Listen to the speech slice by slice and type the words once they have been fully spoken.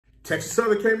Texas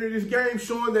Southern came into this game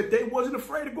showing that they wasn't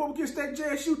afraid to go up against that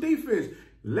JSU defense,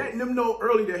 letting them know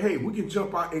early that, hey, we can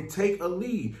jump out and take a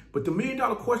lead. But the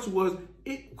million-dollar question was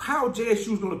how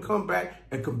JSU is going to come back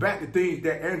and combat the things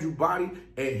that Andrew Body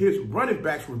and his running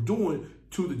backs were doing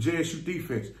to the JSU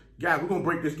defense. Guys, we're going to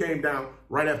break this game down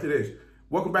right after this.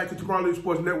 Welcome back to Tomorrow Leader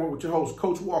Sports Network with your host,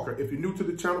 Coach Walker. If you're new to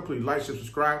the channel, please like,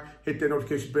 subscribe, hit that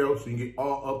notification bell so you can get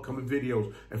all upcoming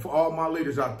videos. And for all my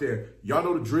leaders out there, y'all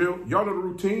know the drill, y'all know the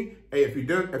routine. Hey, if you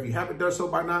haven't done so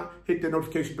by now, hit that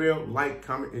notification bell, like,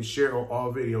 comment, and share on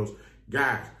all videos.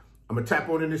 Guys, I'm going to tap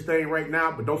on in this thing right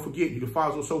now, but don't forget, you can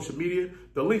follow us on social media.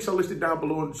 The links are listed down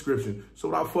below in the description. So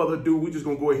without further ado, we're just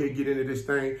going to go ahead and get into this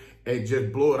thing and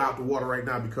just blow it out the water right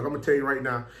now, because I'm going to tell you right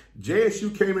now,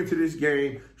 JSU came into this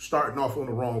game starting off on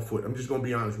the wrong foot. I'm just going to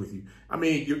be honest with you. I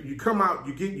mean, you come out,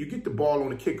 you get the ball on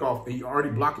the kickoff, and you're already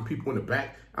blocking people in the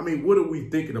back. I mean, what are we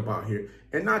thinking about here?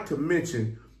 And not to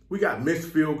mention, we got missed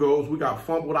field goals. We got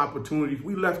fumbled opportunities.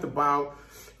 We left about,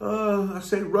 I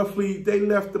say roughly, they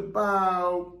left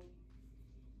about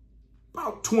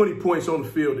 20 points on the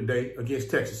field today against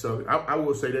Texas Southern. I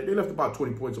will say that. They left about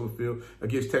 20 points on the field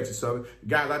against Texas Southern.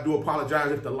 Guys, I do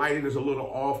apologize if the lighting is a little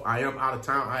off. I am out of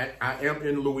town. I am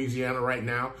in Louisiana right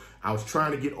now. I was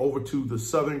trying to get over to the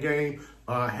Southern game.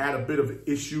 Had a bit of an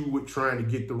issue with trying to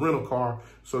get the rental car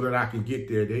so that I can get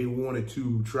there. They wanted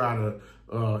to try to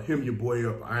hem your boy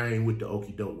up. I ain't with the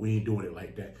okie doke. We ain't doing it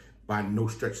like that by no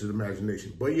stretch of the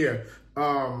imagination. But yeah,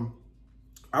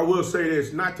 I will say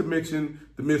this, not to mention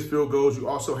the missed field goals. You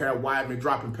also have Weidman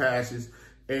dropping passes.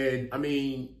 And I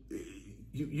mean,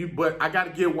 but I got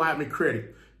to give Weidman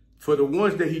credit for the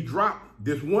ones that he dropped.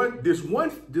 This one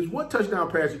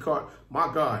touchdown pass he caught. My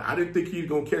God, I didn't think he was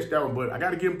going to catch that one, but I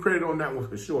got to give him credit on that one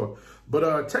for sure.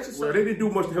 But Texas, well, they didn't do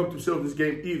much to help themselves in this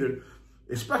game either,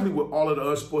 especially with all of the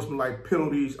unsportsmanlike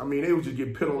penalties. I mean, they would just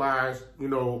get penalized, you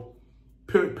know,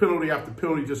 penalty after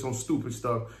penalty just on stupid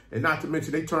stuff. And not to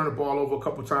mention, they turned the ball over a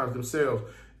couple times themselves.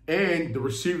 And the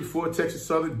receivers for Texas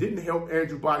Southern didn't help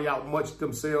Andrew Body out much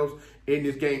themselves in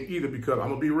this game either, because I'm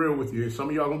going to be real with you. Some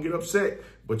of y'all going to get upset,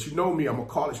 but you know me, I'm going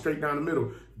to call it straight down the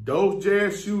middle. Those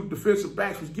JSU defensive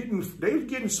backs was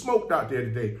getting smoked out there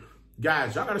today.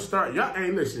 Guys, y'all got to start. Y'all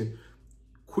ain't listen.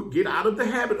 Get out of the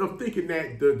habit of thinking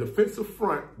that the defensive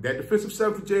front, that defensive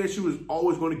seven for JSU is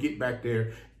always going to get back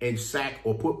there and sack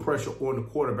or put pressure on the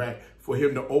quarterback for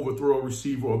him to overthrow a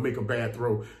receiver or make a bad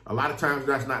throw. A lot of times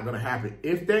that's not going to happen.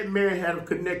 If that man had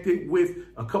connected with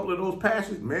a couple of those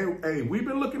passes, man, hey, we've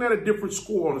been looking at a different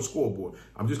score on the scoreboard.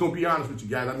 I'm just going to be honest with you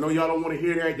guys. I know y'all don't want to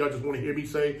hear that. Y'all just want to hear me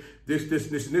say this,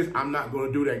 and this. I'm not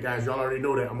going to do that, guys. Y'all already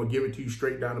know that. I'm going to give it to you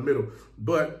straight down the middle.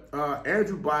 But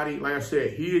Andrew Body, like I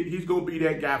said, he's going to be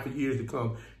that guy for years to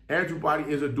come. Andrew Body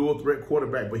is a dual threat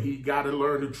quarterback, but he got to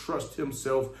learn to trust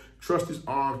himself, trust his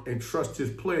arms, and trust his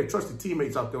player, trust the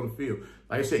teammates out there on the field.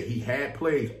 Like I said, he had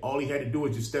plays. All he had to do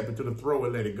is just step into the throw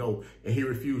and let it go, and he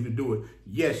refused to do it.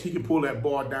 Yes, he can pull that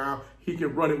ball down. He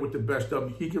can run it with the best of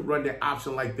them. He can run that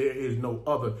option like there is no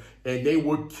other. And they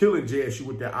were killing JSU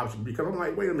with that option, because I'm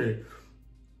like, wait a minute.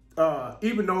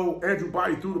 Even though Andrew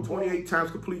Body threw the 28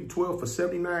 times, completing 12 for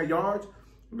 79 yards,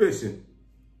 listen,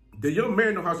 the young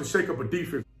man knows how to shake up a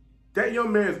defense. That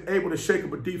young man is able to shake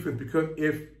up a defense, because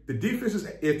if the defense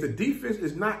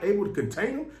is not able to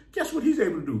contain him, guess what he's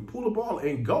able to do? Pull the ball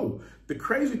and go. The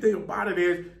crazy thing about it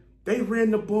is they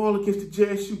ran the ball against the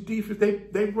JSU defense.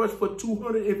 They rushed for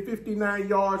 259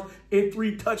 yards and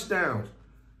 3 touchdowns.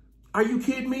 Are you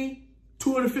kidding me?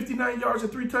 259 yards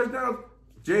and 3 touchdowns?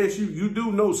 JSU, you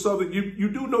do know Southern. You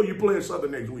do know you're playing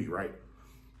Southern next week, right?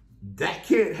 That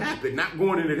can't happen, not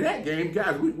going into that game.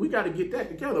 Guys, we got to get that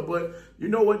together. But you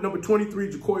know what? Number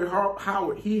 23, Jacory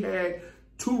Howard, he had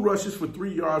 2 rushes for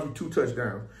 3 yards with 2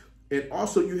 touchdowns. And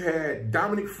also you had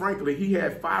Dominic Franklin. He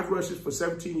had 5 rushes for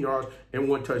 17 yards and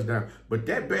 1 touchdown. But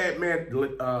that bad man,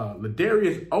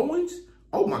 Ladarius Owens,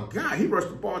 oh my God, he rushed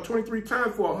the ball 23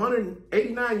 times for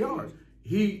 189 yards.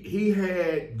 He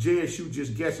had JSU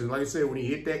just guessing. Like I said, when he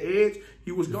hit that edge,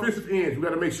 he was gone. Defensive ends, we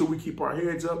got to make sure we keep our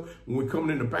heads up when we're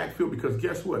coming in the backfield, because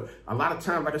guess what? A lot of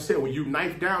times, like I said, when you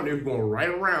knife down, they're going right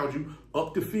around you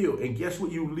up the field. And guess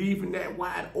what? You leaving that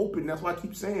wide open. That's why I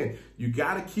keep saying, you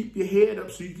got to keep your head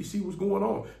up so you can see what's going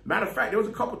on. Matter of fact, there was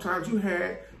a couple times you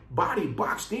had Body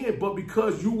boxed in, but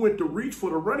because you went to reach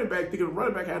for the running back, thinking the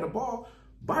running back had the ball,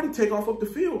 Body take off up the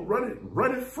field,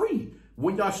 running free,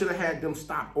 when y'all should have had them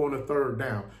stop on the 3rd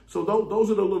down. So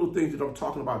those are the little things that I'm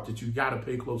talking about that you got to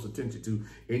pay close attention to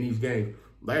in these games.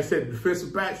 Like I said,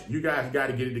 defensive backs, you guys got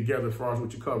to get it together as far as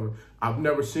what you cover. I've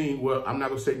never seen, well, I'm not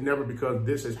going to say never, because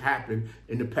this has happened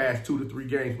in the past 2 to 3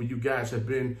 games where you guys have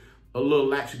been a little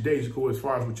lackadaisical as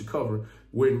far as what you're covering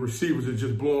when receivers are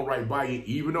just blowing right by you.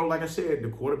 Even though, like I said, the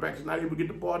quarterback is not able to get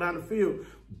the ball down the field,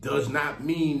 does not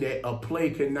mean that a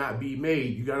play cannot be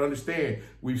made. You got to understand,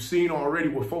 we've seen already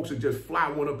where folks will just fly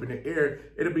one up in the air.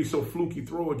 It'll be some fluky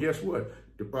throw, and guess what?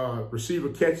 The receiver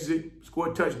catches it,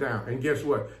 score a touchdown. And guess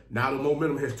what? Now the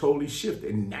momentum has totally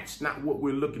shifted, and that's not what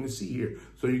we're looking to see here.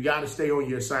 So you got to stay on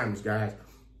your assignments, guys.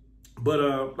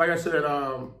 But like I said,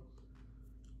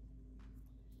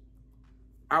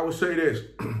 I would say this.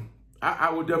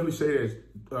 I would definitely say this.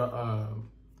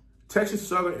 Texas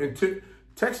Southern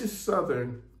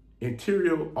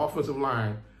interior offensive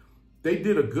line, they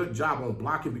did a good job on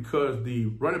blocking because the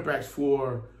running backs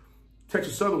for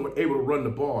Texas Southern were able to run the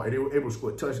ball and they were able to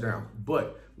score touchdowns.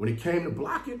 But when it came to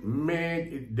blocking,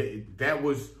 man, that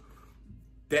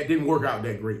didn't work out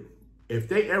that great. If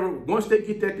they once they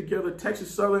get that together,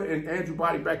 Texas Southern and Andrew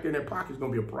Body back there in that pocket is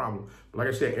going to be a problem. But like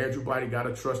I said, Andrew Body got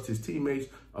to trust his teammates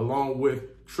along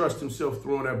with trust himself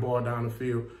throwing that ball down the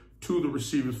field to the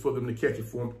receivers for them to catch it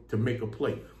for him to make a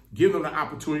play. Give them the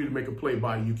opportunity to make a play,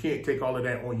 Body. You can't take all of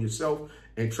that on yourself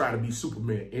and try to be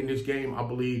Superman. In this game, I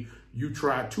believe you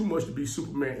tried too much to be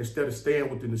Superman instead of staying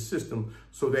within the system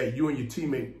so that you and your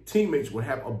teammates would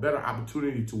have a better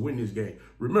opportunity to win this game.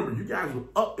 Remember, you guys were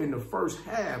up in the first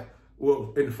half.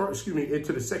 Well,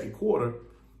 into the second quarter,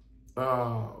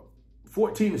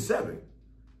 14-7.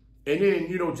 And then,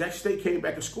 Jackson State came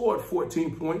back and scored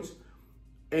 14 points.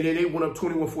 And then they went up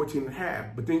 21-14 at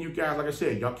half. But then you guys, like I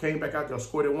said, y'all came back out, y'all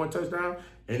scored that one touchdown.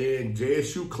 And then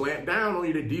JSU clamped down on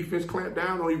you. The defense clamped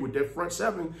down on you with that front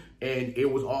seven. And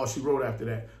it was all she wrote after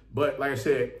that. But like I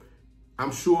said,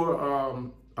 I'm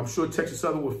sure Texas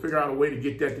Southern will figure out a way to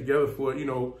get that together for,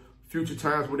 future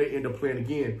times when they end up playing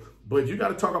again. But you got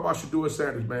to talk about Shedeur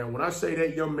Sanders, man. When I say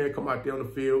that young man come out there on the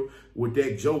field with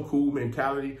that Joe Cool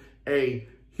mentality, hey,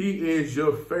 he is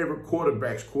your favorite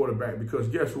quarterback's quarterback because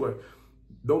guess what?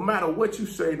 No matter what you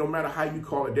say, no matter how you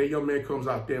call it, that young man comes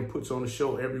out there and puts on a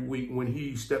show every week when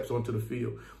he steps onto the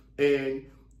field. And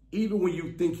even when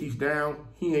you think he's down,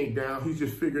 he ain't down. He's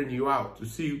just figuring you out to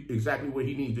see exactly what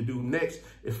he needs to do next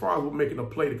as far as we're making a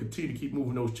play to continue to keep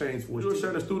moving those chains for us. Shedeur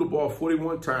Sanders threw the ball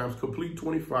 41 times, complete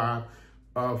 25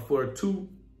 for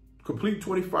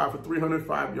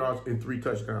 305 yards and 3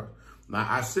 touchdowns. Now,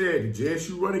 I said the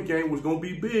JSU running game was going to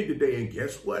be big today, and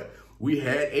guess what? We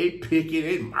had a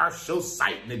Pickett and Marshall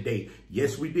sighting today.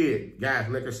 Yes, we did. Guys,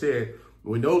 like I said,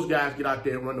 when those guys get out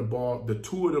there and run the ball, the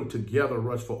two of them together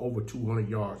rush for over 200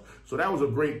 yards. So that was a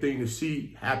great thing to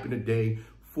see happen today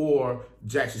for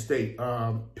Jackson State.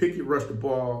 Pickett rushed the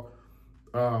ball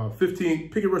 15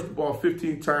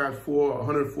 times for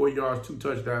 104 yards, 2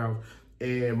 touchdowns.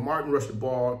 And Martin rushed the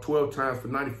ball 12 times for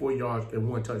 94 yards and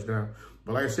 1 touchdown.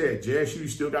 But like I said, JSU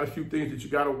still got a few things that you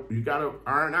gotta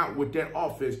iron out with that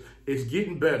offense. It's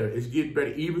getting better. It's getting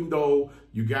better. Even though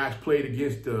you guys played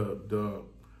against the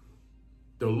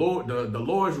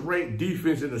lowest ranked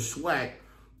defense in the SWAC,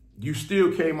 you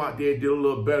still came out there and did a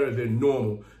little better than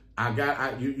normal.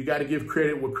 You got to give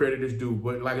credit where credit is due.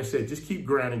 But like I said, just keep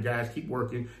grinding, guys. Keep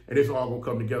working, and it's all gonna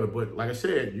come together. But like I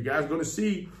said, you guys are gonna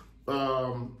see.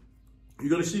 You're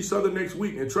going to see Southern next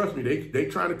week, and trust me, they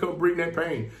trying to come bring that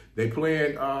pain. They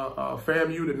playing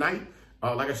FAMU tonight.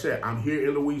 Like I said, I'm here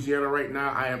in Louisiana right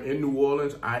now. I am in New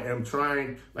Orleans. I am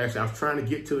trying, like I said, I was trying to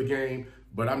get to the game,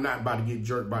 but I'm not about to get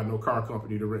jerked by no car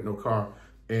company to rent no car,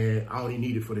 and I only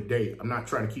need it for the day. I'm not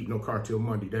trying to keep no car till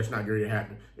Monday. That's not going to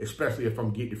happen, especially if I'm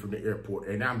getting it from the airport,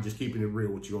 and I'm just keeping it real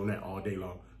with you on that all day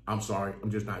long. I'm sorry. I'm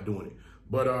just not doing it.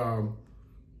 But,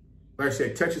 like I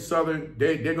said, Texas Southern,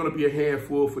 they're going to be a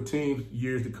handful for teams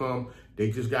years to come.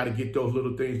 They just got to get those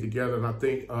little things together. And I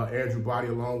think Andrew Body,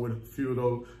 along with a few of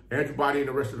those, Andrew Body and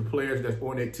the rest of the players that's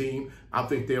on that team, I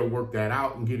think they'll work that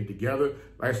out and get it together.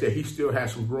 Like I said, he still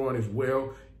has some growing as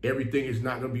well. Everything is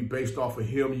not going to be based off of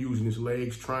him using his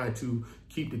legs, trying to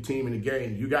keep the team in the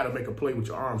game. You got to make a play with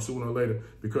your arm sooner or later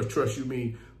because, trust you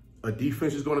me, a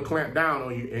defense is going to clamp down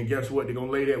on you, and guess what? They're going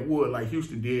to lay that wood like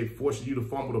Houston did, forcing you to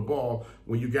fumble the ball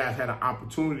when you guys had an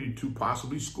opportunity to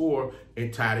possibly score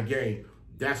and tie the game.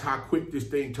 That's how quick this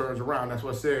thing turns around. That's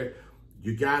what I said.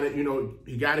 You got to,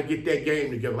 you got to get that game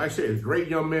together. Like I said, it's a great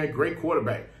young man, great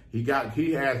quarterback. He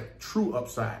has true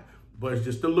upside, but it's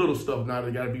just the little stuff now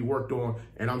that got to be worked on,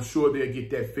 and I'm sure they'll get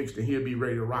that fixed, and he'll be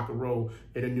ready to rock and roll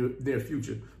in the near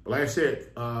future. But like I said,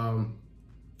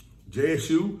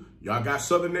 JSU, y'all got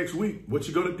Southern next week. What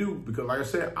you gonna do? Because like I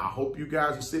said, I hope you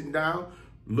guys are sitting down,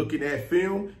 looking at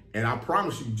film, and I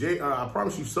promise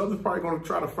you, Southern's probably gonna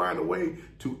try to find a way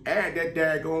to add that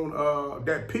daggone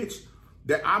that pitch,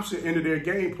 that option into their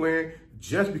game plan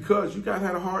just because you guys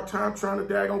had a hard time trying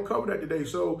to daggone cover that today.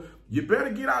 So you better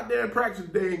get out there and practice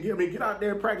today and get out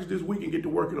there and practice this week and get to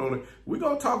working on it. We're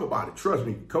going to talk about it. Trust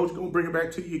me. Coach going to bring it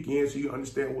back to you again so you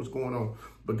understand what's going on.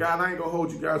 But guys, I ain't going to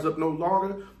hold you guys up no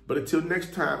longer. But until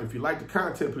next time, if you like the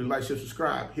content, please like, share,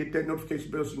 subscribe. Hit that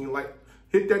notification bell so you can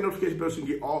hit that notification bell so you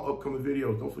can get all upcoming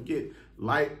videos. Don't forget,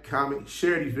 like, comment,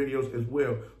 share these videos as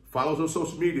well. Follow us on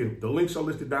social media. The links are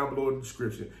listed down below in the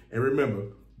description. And remember,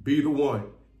 be the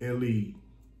one and lead.